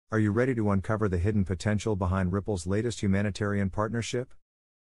Are you ready to uncover the hidden potential behind Ripple's latest humanitarian partnership?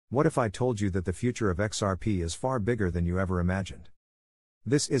 What if I told you that the future of XRP is far bigger than you ever imagined?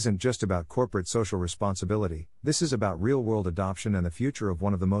 This isn't just about corporate social responsibility, this is about real-world adoption and the future of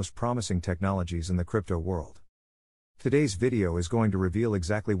one of the most promising technologies in the crypto world. Today's video is going to reveal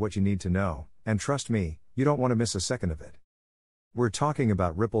exactly what you need to know, and trust me, you don't want to miss a second of it. We're talking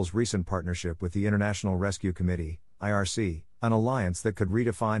about Ripple's recent partnership with the International Rescue Committee, IRC, an alliance that could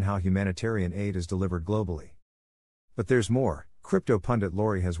redefine how humanitarian aid is delivered globally. But there's more. Crypto pundit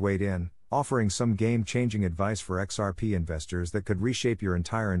Lori has weighed in, offering some game-changing advice for XRP investors that could reshape your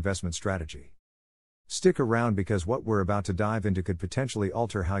entire investment strategy. Stick around because what we're about to dive into could potentially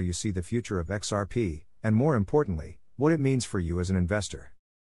alter how you see the future of XRP, and more importantly, what it means for you as an investor.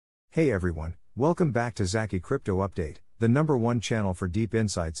 Hey everyone, welcome back to Zaki Crypto Update, the #1 channel for deep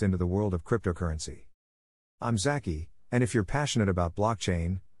insights into the world of cryptocurrency. I'm Zaki, and if you're passionate about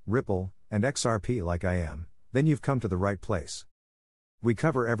blockchain, Ripple, and XRP like I am, then you've come to the right place. We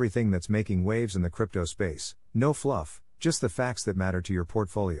cover everything that's making waves in the crypto space, no fluff, just the facts that matter to your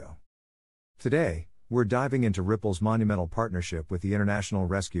portfolio. Today, we're diving into Ripple's monumental partnership with the International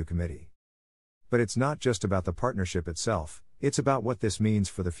Rescue Committee. But it's not just about the partnership itself, it's about what this means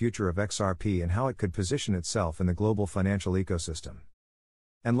for the future of XRP and how it could position itself in the global financial ecosystem.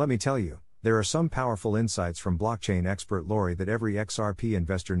 And let me tell you, there are some powerful insights from blockchain expert Lori that every XRP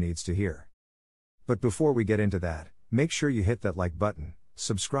investor needs to hear. But before we get into that, make sure you hit that like button,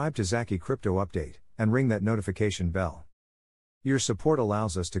 subscribe to Zaki Crypto Update, and ring that notification bell. Your support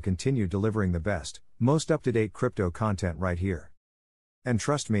allows us to continue delivering the best, most up-to-date crypto content right here. And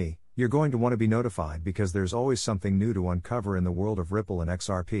trust me, you're going to want to be notified because there's always something new to uncover in the world of Ripple and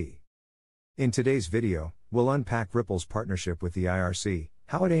XRP. In today's video, we'll unpack Ripple's partnership with the IRC,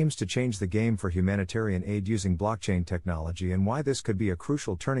 how it aims to change the game for humanitarian aid using blockchain technology and why this could be a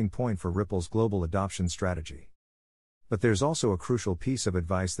crucial turning point for Ripple's global adoption strategy. But there's also a crucial piece of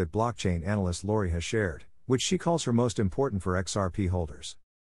advice that blockchain analyst Lori has shared, which she calls her most important for XRP holders.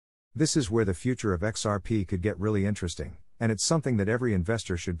 This is where the future of XRP could get really interesting, and it's something that every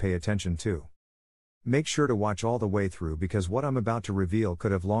investor should pay attention to. Make sure to watch all the way through because what I'm about to reveal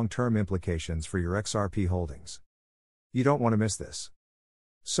could have long-term implications for your XRP holdings. You don't want to miss this.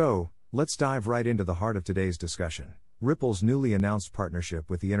 So, let's dive right into the heart of today's discussion, Ripple's newly announced partnership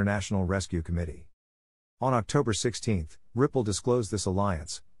with the International Rescue Committee. On October 16, Ripple disclosed this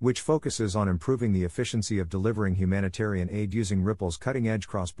alliance, which focuses on improving the efficiency of delivering humanitarian aid using Ripple's cutting-edge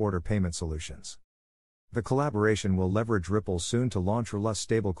cross-border payment solutions. The collaboration will leverage Ripple's soon-to-launch Ripple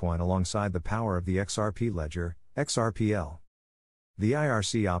stablecoin alongside the power of the XRP ledger, XRPL. The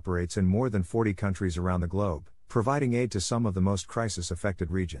IRC operates in more than 40 countries around the globe, providing aid to some of the most crisis-affected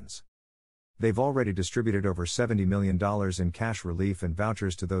regions. They've already distributed over $70 million in cash relief and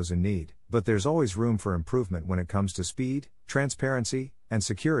vouchers to those in need, but there's always room for improvement when it comes to speed, transparency, and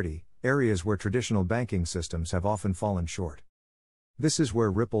security, areas where traditional banking systems have often fallen short. This is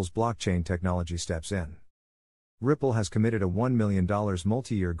where Ripple's blockchain technology steps in. Ripple has committed a $1 million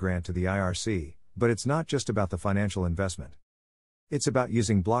multi-year grant to the IRC, but it's not just about the financial investment. It's about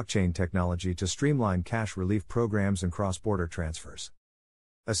using blockchain technology to streamline cash relief programs and cross-border transfers.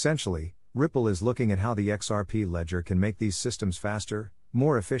 Essentially, Ripple is looking at how the XRP ledger can make these systems faster,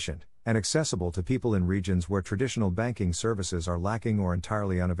 more efficient, and accessible to people in regions where traditional banking services are lacking or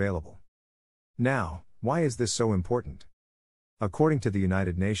entirely unavailable. Now, why is this so important? According to the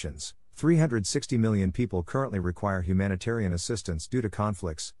United Nations, 360 million people currently require humanitarian assistance due to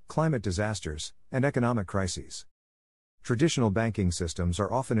conflicts, climate disasters, and economic crises. Traditional banking systems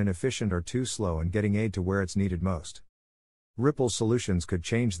are often inefficient or too slow in getting aid to where it's needed most. Ripple's solutions could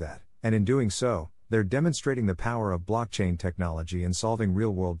change that, and in doing so, they're demonstrating the power of blockchain technology in solving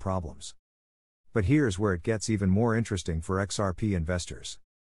real-world problems. But here's where it gets even more interesting for XRP investors.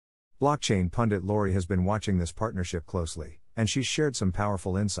 Blockchain pundit Lori has been watching this partnership closely, and she's shared some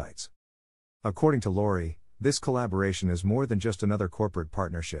powerful insights. According to Lori, this collaboration is more than just another corporate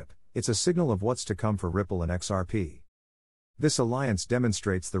partnership, it's a signal of what's to come for Ripple and XRP. This alliance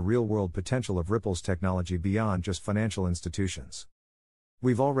demonstrates the real-world potential of Ripple's technology beyond just financial institutions.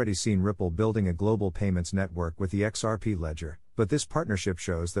 We've already seen Ripple building a global payments network with the XRP ledger, but this partnership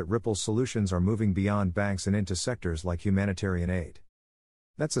shows that Ripple's solutions are moving beyond banks and into sectors like humanitarian aid.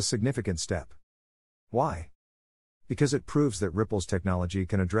 That's a significant step. Why? Because it proves that Ripple's technology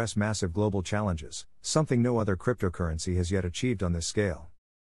can address massive global challenges, something no other cryptocurrency has yet achieved on this scale.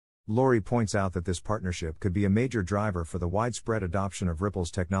 Lori points out that this partnership could be a major driver for the widespread adoption of Ripple's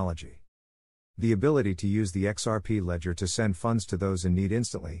technology. The ability to use the XRP ledger to send funds to those in need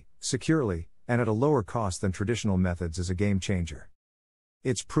instantly, securely, and at a lower cost than traditional methods is a game changer.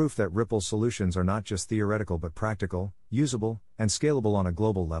 It's proof that Ripple's solutions are not just theoretical but practical, usable, and scalable on a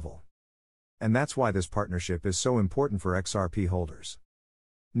global level. And that's why this partnership is so important for XRP holders.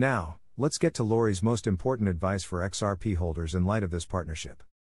 Now, let's get to Lori's most important advice for XRP holders in light of this partnership.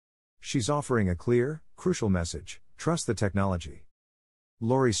 She's offering a clear, crucial message: trust the technology.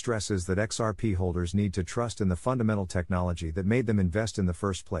 Lori stresses that XRP holders need to trust in the fundamental technology that made them invest in the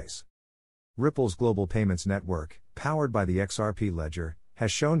first place. Ripple's global payments network, powered by the XRP ledger,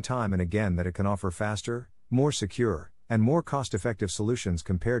 has shown time and again that it can offer faster, more secure, and more cost-effective solutions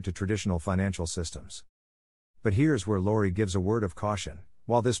compared to traditional financial systems. But here's where Lori gives a word of caution.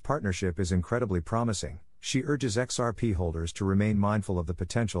 While this partnership is incredibly promising, she urges XRP holders to remain mindful of the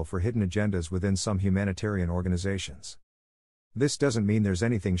potential for hidden agendas within some humanitarian organizations. This doesn't mean there's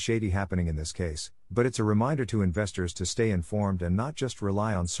anything shady happening in this case, but it's a reminder to investors to stay informed and not just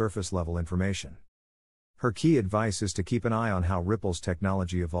rely on surface-level information. Her key advice is to keep an eye on how Ripple's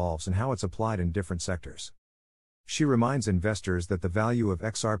technology evolves and how it's applied in different sectors. She reminds investors that the value of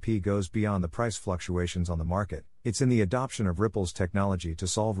XRP goes beyond the price fluctuations on the market, it's in the adoption of Ripple's technology to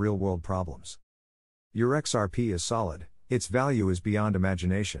solve real-world problems. "Your XRP is solid, its value is beyond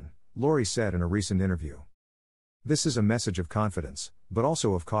imagination," Lori said in a recent interview. This is a message of confidence, but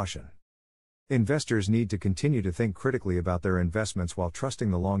also of caution. Investors need to continue to think critically about their investments while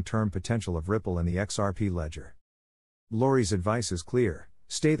trusting the long-term potential of Ripple and the XRP ledger. Lori's advice is clear: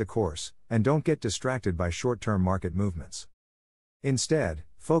 stay the course, and don't get distracted by short-term market movements. Instead,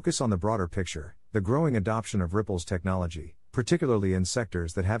 focus on the broader picture, the growing adoption of Ripple's technology, particularly in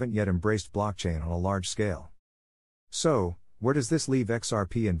sectors that haven't yet embraced blockchain on a large scale. So, where does this leave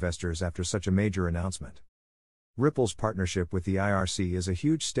XRP investors after such a major announcement? Ripple's partnership with the IRC is a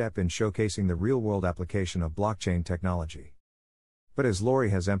huge step in showcasing the real-world application of blockchain technology. But as Lori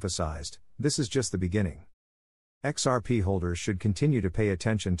has emphasized, this is just the beginning. XRP holders should continue to pay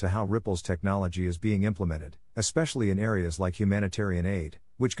attention to how Ripple's technology is being implemented, especially in areas like humanitarian aid,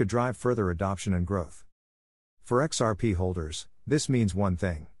 which could drive further adoption and growth. For XRP holders, this means one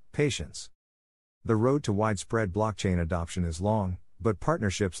thing: patience. The road to widespread blockchain adoption is long, but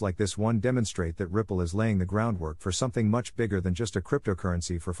partnerships like this one demonstrate that Ripple is laying the groundwork for something much bigger than just a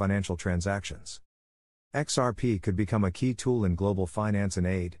cryptocurrency for financial transactions. XRP could become a key tool in global finance and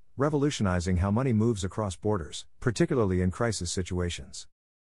aid, revolutionizing how money moves across borders, particularly in crisis situations.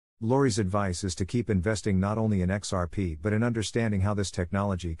 Lori's advice is to keep investing not only in XRP but in understanding how this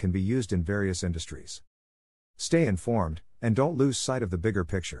technology can be used in various industries. Stay informed, and don't lose sight of the bigger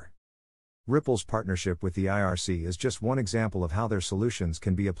picture. Ripple's partnership with the IRC is just one example of how their solutions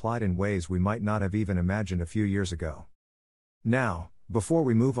can be applied in ways we might not have even imagined a few years ago. Now, before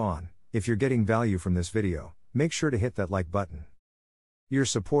we move on, if you're getting value from this video, make sure to hit that like button. Your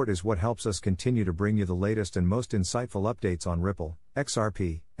support is what helps us continue to bring you the latest and most insightful updates on Ripple,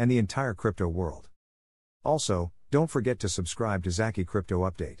 XRP, and the entire crypto world. Also, don't forget to subscribe to Zaki Crypto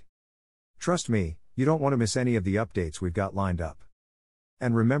Update. Trust me, you don't want to miss any of the updates we've got lined up.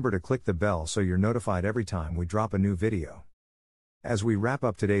 And remember to click the bell so you're notified every time we drop a new video. As we wrap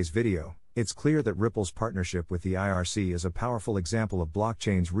up today's video, it's clear that Ripple's partnership with the IRC is a powerful example of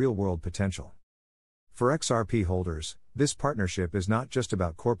blockchain's real-world potential. For XRP holders, this partnership is not just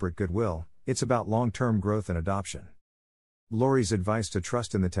about corporate goodwill, it's about long-term growth and adoption. Lori's advice to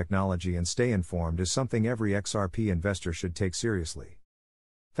trust in the technology and stay informed is something every XRP investor should take seriously.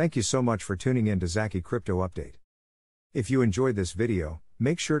 Thank you so much for tuning in to Zaki Crypto Update. If you enjoyed this video,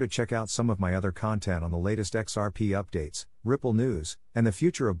 make sure to check out some of my other content on the latest XRP updates, Ripple news, and the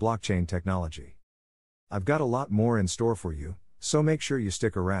future of blockchain technology. I've got a lot more in store for you, so make sure you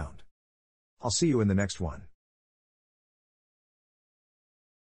stick around. I'll see you in the next one.